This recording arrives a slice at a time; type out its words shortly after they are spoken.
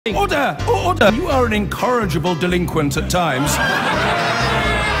Order! Order! You are an incorrigible delinquent at times.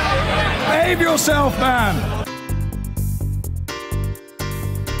 Behave yourself, man!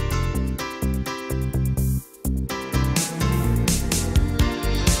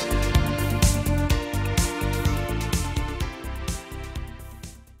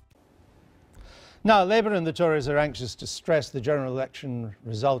 Now, Labour and the Tories are anxious to stress the general election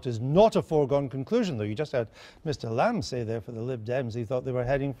result is not a foregone conclusion, though. You just had Mr Lamb say there for the Lib Dems he thought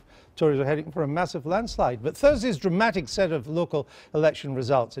Tories were heading for a massive landslide. But Thursday's dramatic set of local election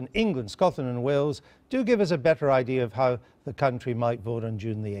results in England, Scotland and Wales do give us a better idea of how the country might vote on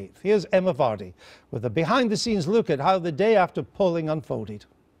June the 8th. Here's Emma Vardy with a behind-the-scenes look at how the day after polling unfolded.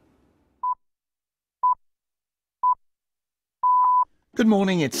 Good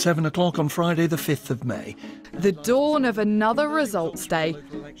morning, it's 7 o'clock on Friday the 5th of May. The dawn of another results day.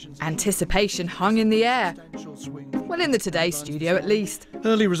 Anticipation hung in the air. Well, in the Today studio at least.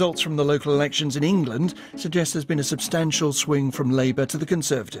 Early results from the local elections in England suggest there's been a substantial swing from Labour to the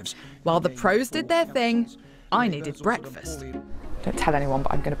Conservatives. While the pros did their thing, I needed breakfast. Don't tell anyone,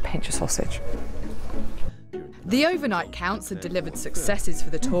 but I'm going to pinch a sausage. The overnight counts had delivered successes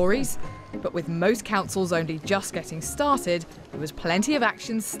for the Tories, but with most councils only just getting started, there was plenty of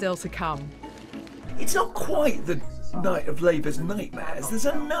action still to come. It's not quite the night of Labour's nightmares. There's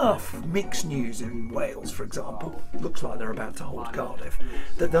enough mixed news in Wales, for example. Looks like they're about to hold Cardiff,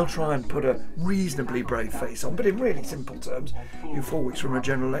 that they'll try and put a reasonably brave face on. But in really simple terms, you're 4 weeks from a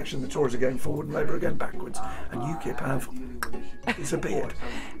general election, the Tories are going forward and Labour are going backwards, and UKIP have disappeared.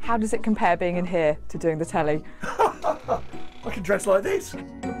 How does it compare being in here to doing the telly? I can dress like this.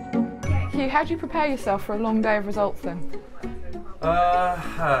 Hugh, how do you prepare yourself for a long day of results then?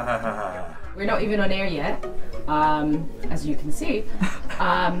 We're not even on air yet, as you can see,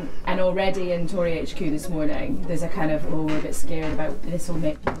 and already in Tory HQ this morning there's a kind of, oh, we're a bit scared about this will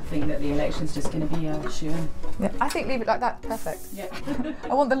make people think that the election's just going to be a shoe-in. Yeah, I think leave it like that, perfect. Yeah.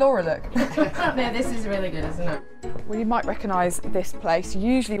 I want the Laura look. Yeah, this is really good, isn't it? Well, you might recognise this place.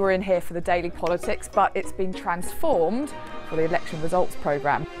 Usually we're in here for the daily politics, but it's been transformed for the election results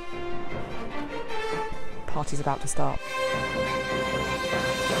programme. Party's about to start.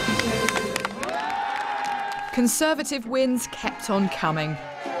 Conservative wins kept on coming.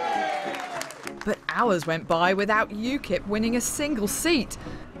 But hours went by without UKIP winning a single seat.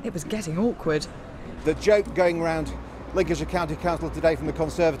 It was getting awkward. The joke going around Lincolnshire County Council today from the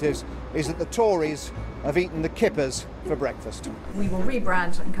Conservatives is that the Tories have eaten the kippers for breakfast. We will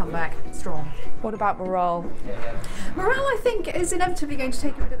rebrand and come back strong. What about morale? Morale, I think, is inevitably going to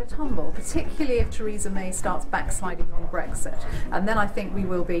take a bit of a tumble, particularly if Theresa May starts backsliding on Brexit. And then I think we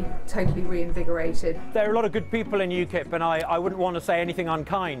will be totally reinvigorated. There are a lot of good people in UKIP, and I wouldn't want to say anything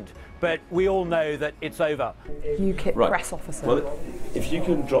unkind, but we all know that it's over. UKIP press officer. Well, if you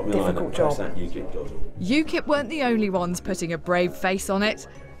can drop me a line at job. UKIP weren't the only ones putting a brave face on it.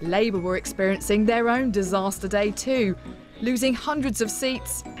 Labour were experiencing their own disaster day too, losing hundreds of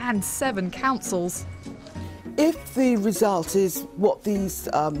seats and 7 councils. If the result is what these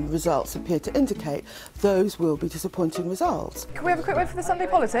results appear to indicate, those will be disappointing results. Can we have a quick word for the Sunday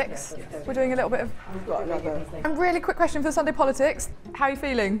politics? We're doing a little bit of... And really quick question for the Sunday politics. How are you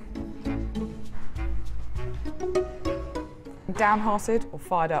feeling? Downhearted or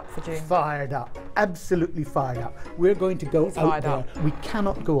fired up for June? Fired up, absolutely fired up. We're going to go out there. We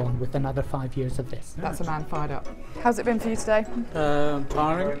cannot go on with another 5 years of this. That's a man fired up. How's it been for you today?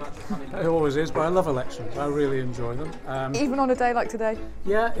 Tiring. It always is, but I love elections. I really enjoy them. Even on a day like today?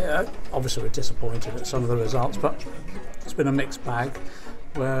 Yeah. Obviously we're disappointed at some of the results, but it's been a mixed bag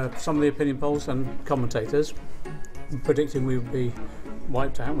where some of the opinion polls and commentators were predicting we would be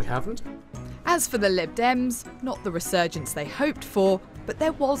wiped out. We haven't. As for the Lib Dems, not the resurgence they hoped for, but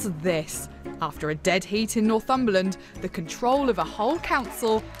there was this. After a dead heat in Northumberland, the control of a whole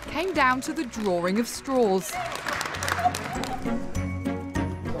council came down to the drawing of straws.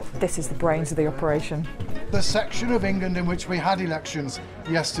 This is the brains of the operation. The section of England in which we had elections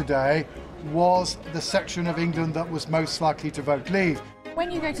yesterday was the section of England that was most likely to vote Leave. When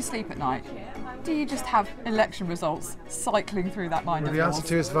you go to sleep at night, do you just have election results cycling through that mind of yours? The answer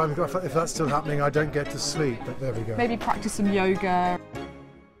to is if that's still happening, I don't get to sleep, but there we go. Maybe practice some yoga.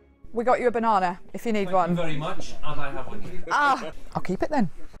 We got you a banana, if you need one. Thank you very much, and I have one. I'll keep it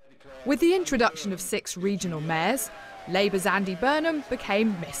then. With the introduction of 6 regional mayors, Labour's Andy Burnham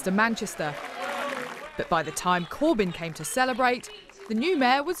became Mr Manchester. But by the time Corbyn came to celebrate, the new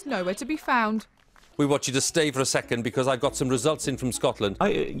mayor was nowhere to be found. We want you to stay for a second because I've got some results in from Scotland. I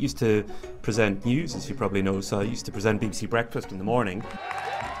used to present news, as you probably know, so I used to present BBC Breakfast in the morning.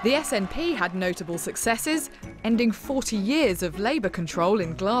 The SNP had notable successes, ending 40 years of Labour control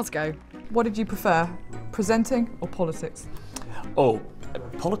in Glasgow. What did you prefer, presenting or politics? Oh,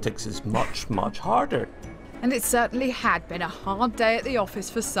 politics is much, much harder. And it certainly had been a hard day at the office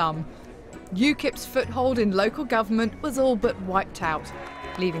for some. UKIP's foothold in local government was all but wiped out,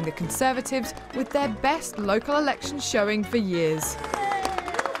 leaving the Conservatives with their best local election showing for years.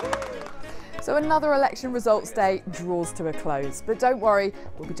 So another election results day draws to a close, but don't worry,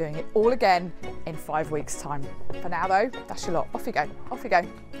 we'll be doing it all again in 5 weeks' time. For now though, that's your lot. Off you go, off you go.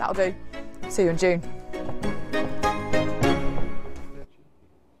 That'll do. See you in June.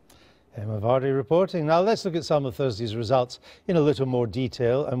 Emma Vardy reporting. Now let's look at some of Thursday's results in a little more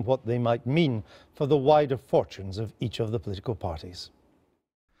detail and what they might mean for the wider fortunes of each of the political parties.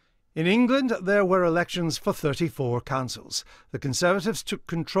 In England, there were elections for 34 councils. The Conservatives took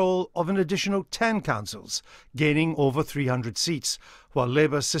control of an additional 10 councils, gaining over 300 seats, while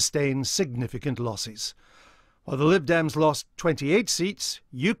Labour sustained significant losses. While the Lib Dems lost 28 seats,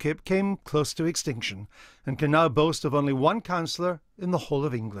 UKIP came close to extinction and can now boast of only one councillor in the whole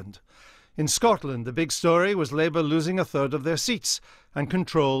of England. In Scotland, the big story was Labour losing a third of their seats and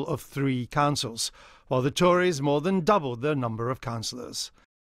control of 3 councils, while the Tories more than doubled their number of councillors.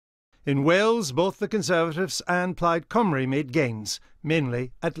 In Wales, both the Conservatives and Plaid Cymru made gains,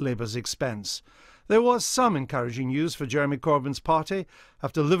 mainly at Labour's expense. There was some encouraging news for Jeremy Corbyn's party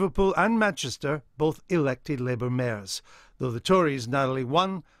after Liverpool and Manchester both elected Labour mayors, though the Tories narrowly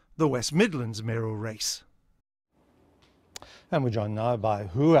won the West Midlands mayoral race. And we're joined now by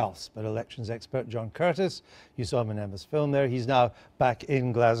who else but elections expert John Curtis. You saw him in Emma's film there. He's now back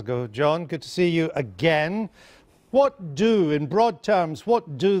in Glasgow. John, good to see you again. In broad terms,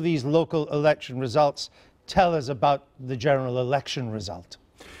 what do these local election results tell us about the general election result?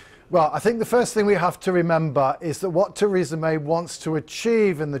 Well, I think the first thing we have to remember is that what Theresa May wants to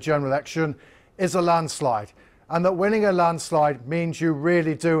achieve in the general election is a landslide. And that winning a landslide means you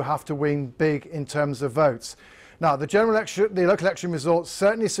really do have to win big in terms of votes. Now, the local election results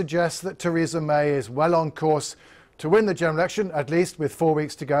certainly suggest that Theresa May is well on course to win the general election, at least with 4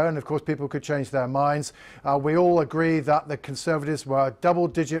 weeks to go, and of course people could change their minds. We all agree that the Conservatives were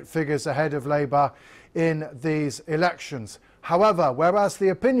double-digit figures ahead of Labour in these elections. However, whereas the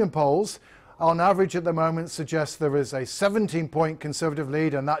opinion polls on average at the moment suggest there is a 17-point Conservative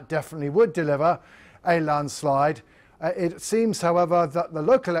lead, and that definitely would deliver a landslide, it seems, however, that the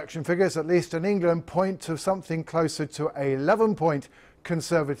local election figures, at least in England, point to something closer to a 11-point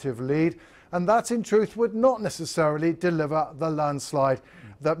Conservative lead. And that, in truth, would not necessarily deliver the landslide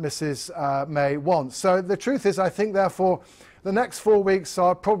that Mrs May wants. So the truth is, I think, therefore, the next 4 weeks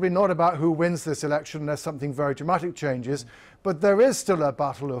are probably not about who wins this election unless something very dramatic changes, but there is still a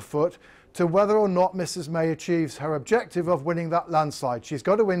battle afoot to whether or not Mrs May achieves her objective of winning that landslide. She's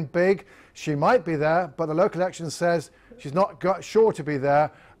got to win big. She might be there, but the local election says she's not sure to be there,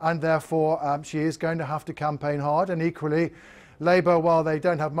 and therefore she is going to have to campaign hard. And equally, Labour, while they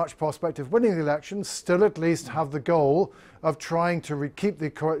don't have much prospect of winning the election, still at least have the goal of trying to keep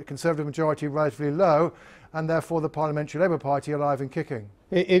the Conservative majority relatively low, and therefore the Parliamentary Labour Party alive and kicking.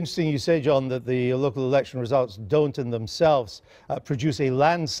 Interesting you say, John, that the local election results don't in themselves produce a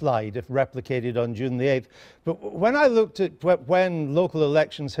landslide if replicated on June the 8th. But when I looked at when local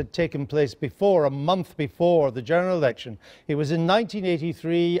elections had taken place before, a month before the general election, it was in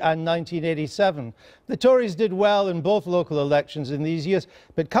 1983 and 1987. The Tories did well in both local elections in these years,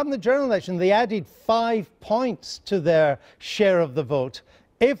 but come the general election, they added 5 points to their share of the vote.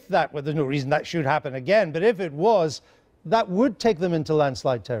 If that were, there's no reason that should happen again, but if it was, that would take them into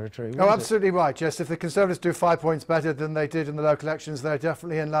landslide territory. Oh, absolutely right, yes. If the Conservatives do 5 points better than they did in the local elections, they're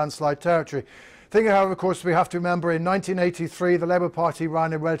definitely in landslide territory. The thing, however, of course, we have to remember in 1983, the Labour Party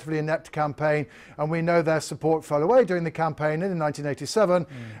ran a relatively inept campaign, and we know their support fell away during the campaign. And in 1987,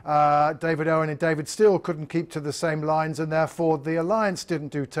 David Owen and David Steele couldn't keep to the same lines, and therefore the alliance didn't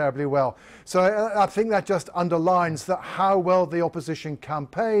do terribly well. So I think that just underlines that how well the opposition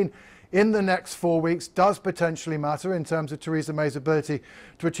campaign in the next 4 weeks does potentially matter in terms of Theresa May's ability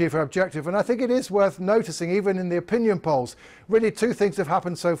to achieve her objective. And I think it is worth noticing, even in the opinion polls, really 2 things have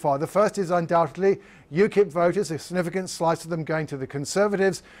happened so far. The first is undoubtedly UKIP voters, a significant slice of them going to the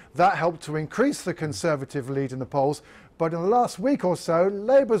Conservatives. That helped to increase the Conservative lead in the polls. But in the last week or so,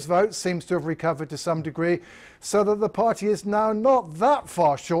 Labour's vote seems to have recovered to some degree, so that the party is now not that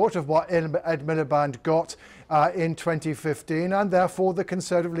far short of what Ed Miliband got in 2015, and therefore the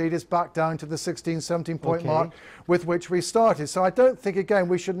Conservative lead is back down to the 16-17 point mark with which we started. So I don't think, again,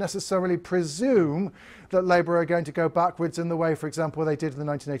 we should necessarily presume that Labour are going to go backwards in the way, for example, they did in the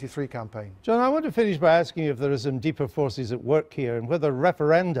 1983 campaign. John, I want to finish by asking you if there are some deeper forces at work here and whether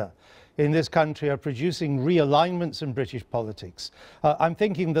referenda in this country are producing realignments in British politics. I'm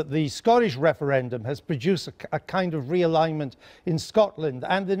thinking that the Scottish referendum has produced a kind of realignment in Scotland,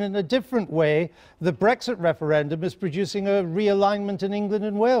 and then in a different way, the Brexit referendum is producing a realignment in England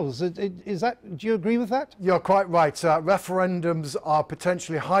and Wales. Do you agree with that? You're quite right. Referendums are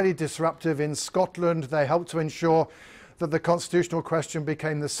potentially highly disruptive in Scotland. They help to ensure that the constitutional question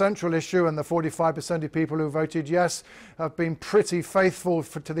became the central issue, and the 45% of people who voted yes have been pretty faithful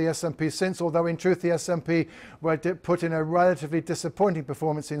to the SNP since, although in truth the SNP put in a relatively disappointing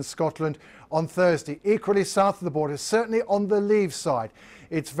performance in Scotland on Thursday. Equally south of the border, certainly on the Leave side,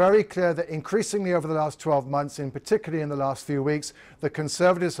 it's very clear that increasingly over the last 12 months, and particularly in the last few weeks, the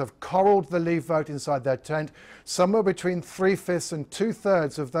Conservatives have corralled the Leave vote inside their tent. Somewhere between 3/5 and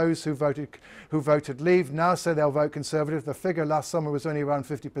 2/3 of those who voted Leave now say they'll vote Conservative. The figure last summer was only around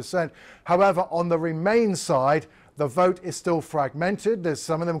 50%. However, on the Remain side, the vote is still fragmented. There's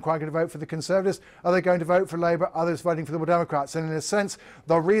some of them quite going to vote for the Conservatives. Are they going to vote for Labour? Others voting for the Democrats. And in a sense,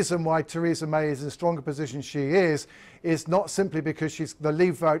 the reason why Theresa May is in a stronger position she is not simply because the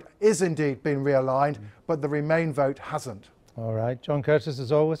Leave vote is indeed being realigned, but the Remain vote hasn't. All right. John Curtis,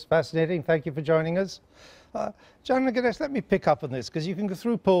 as always, fascinating. Thank you for joining us. John McGuinness, let me pick up on this, because you can go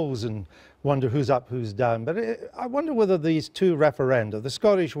through polls and wonder who's up, who's down. But I wonder whether these two referenda, the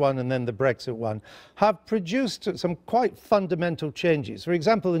Scottish one and then the Brexit one, have produced some quite fundamental changes. For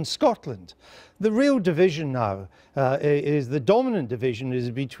example, in Scotland, the real division now is the dominant division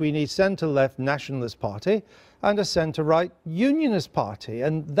is between a centre-left nationalist party and a centre-right unionist party.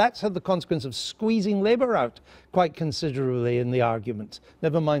 And that's had the consequence of squeezing Labour out quite considerably in the argument,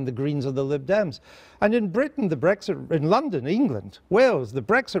 never mind the Greens or the Lib Dems. And in Britain, the Brexit, in London, England, Wales, the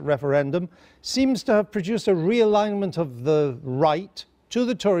Brexit referendum seems to have produced a realignment of the right to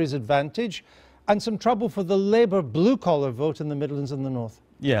the Tories' advantage and some trouble for the Labour blue-collar vote in the Midlands and the North.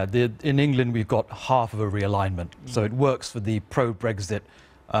 Yeah, in England we've got half of a realignment. So it works for the pro-Brexit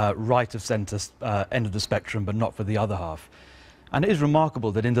right of centre end of the spectrum, but not for the other half. And it is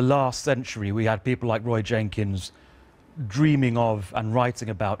remarkable that in the last century we had people like Roy Jenkins dreaming of and writing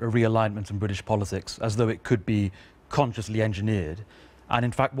about a realignment in British politics as though it could be consciously engineered. And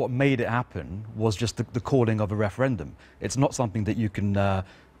in fact what made it happen was just the calling of a referendum. It's not something that you can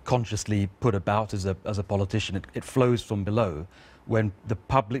consciously put about as a politician. It flows from below. When the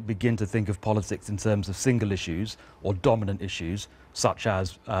public begin to think of politics in terms of single issues or dominant issues, such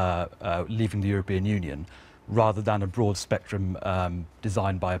as leaving the European Union, rather than a broad spectrum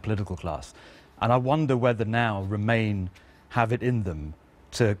designed by a political class. And I wonder whether now Remain have it in them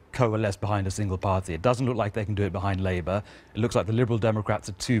to coalesce behind a single party. It doesn't look like they can do it behind Labour. It looks like the Liberal Democrats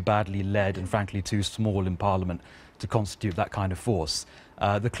are too badly led and frankly too small in Parliament to constitute that kind of force.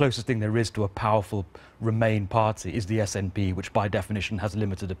 The closest thing there is to a powerful Remain party is the SNP, which by definition has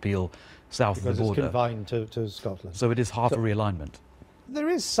limited appeal south of the border. Because it's confined to Scotland. So it is half a realignment. There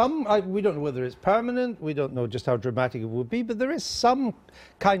is some, we don't know whether it's permanent, we don't know just how dramatic it will be, but there is some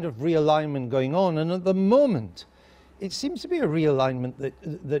kind of realignment going on. And at the moment, it seems to be a realignment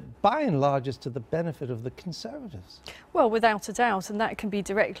that by and large is to the benefit of the Conservatives. Well, without a doubt, and that can be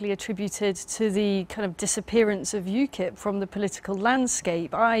directly attributed to the kind of disappearance of UKIP from the political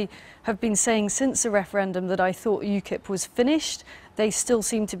landscape. I have been saying since the referendum that I thought UKIP was finished. They still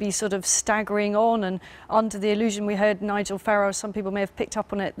seem to be sort of staggering on, and under the illusion, we heard Nigel Farage, some people may have picked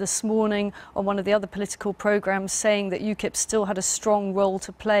up on it this morning on one of the other political programmes, saying that UKIP still had a strong role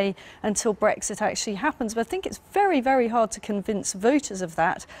to play until Brexit actually happens. But I think it's very, very hard to convince voters of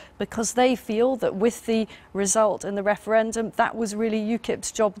that, because they feel that with the result in the referendum, that was really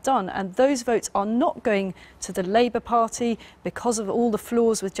UKIP's job done. And those votes are not going to the Labour Party because of all the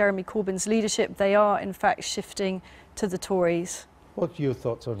flaws with Jeremy Corbyn's leadership. They are, in fact, shifting to the Tories. What's your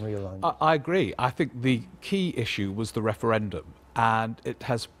thoughts on realignment? I agree. I think the key issue was the referendum, and it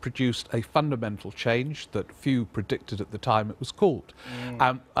has produced a fundamental change that few predicted at the time it was called.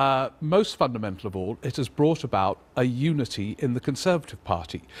 Most fundamental of all, it has brought about a unity in the Conservative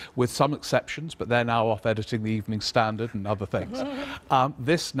Party, with some exceptions, but they're now off editing the Evening Standard and other things.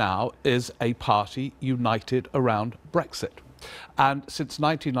 This now is a party united around Brexit. And since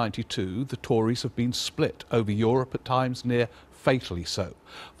 1992, the Tories have been split over Europe at times near fatally so.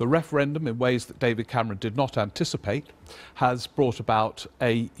 The referendum, in ways that David Cameron did not anticipate, has brought about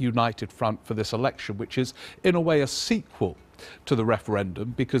a united front for this election, which is in a way a sequel to the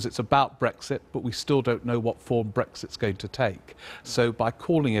referendum, because it's about Brexit, but we still don't know what form Brexit's going to take. So by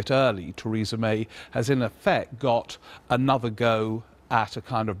calling it early, Theresa May has in effect got another go at a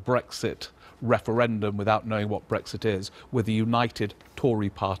kind of Brexit referendum without knowing what Brexit is, with a united Tory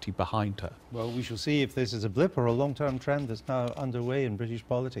party behind her. Well, we shall see if this is a blip or a long-term trend that's now underway in British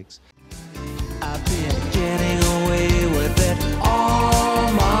politics. I've been getting away with it all.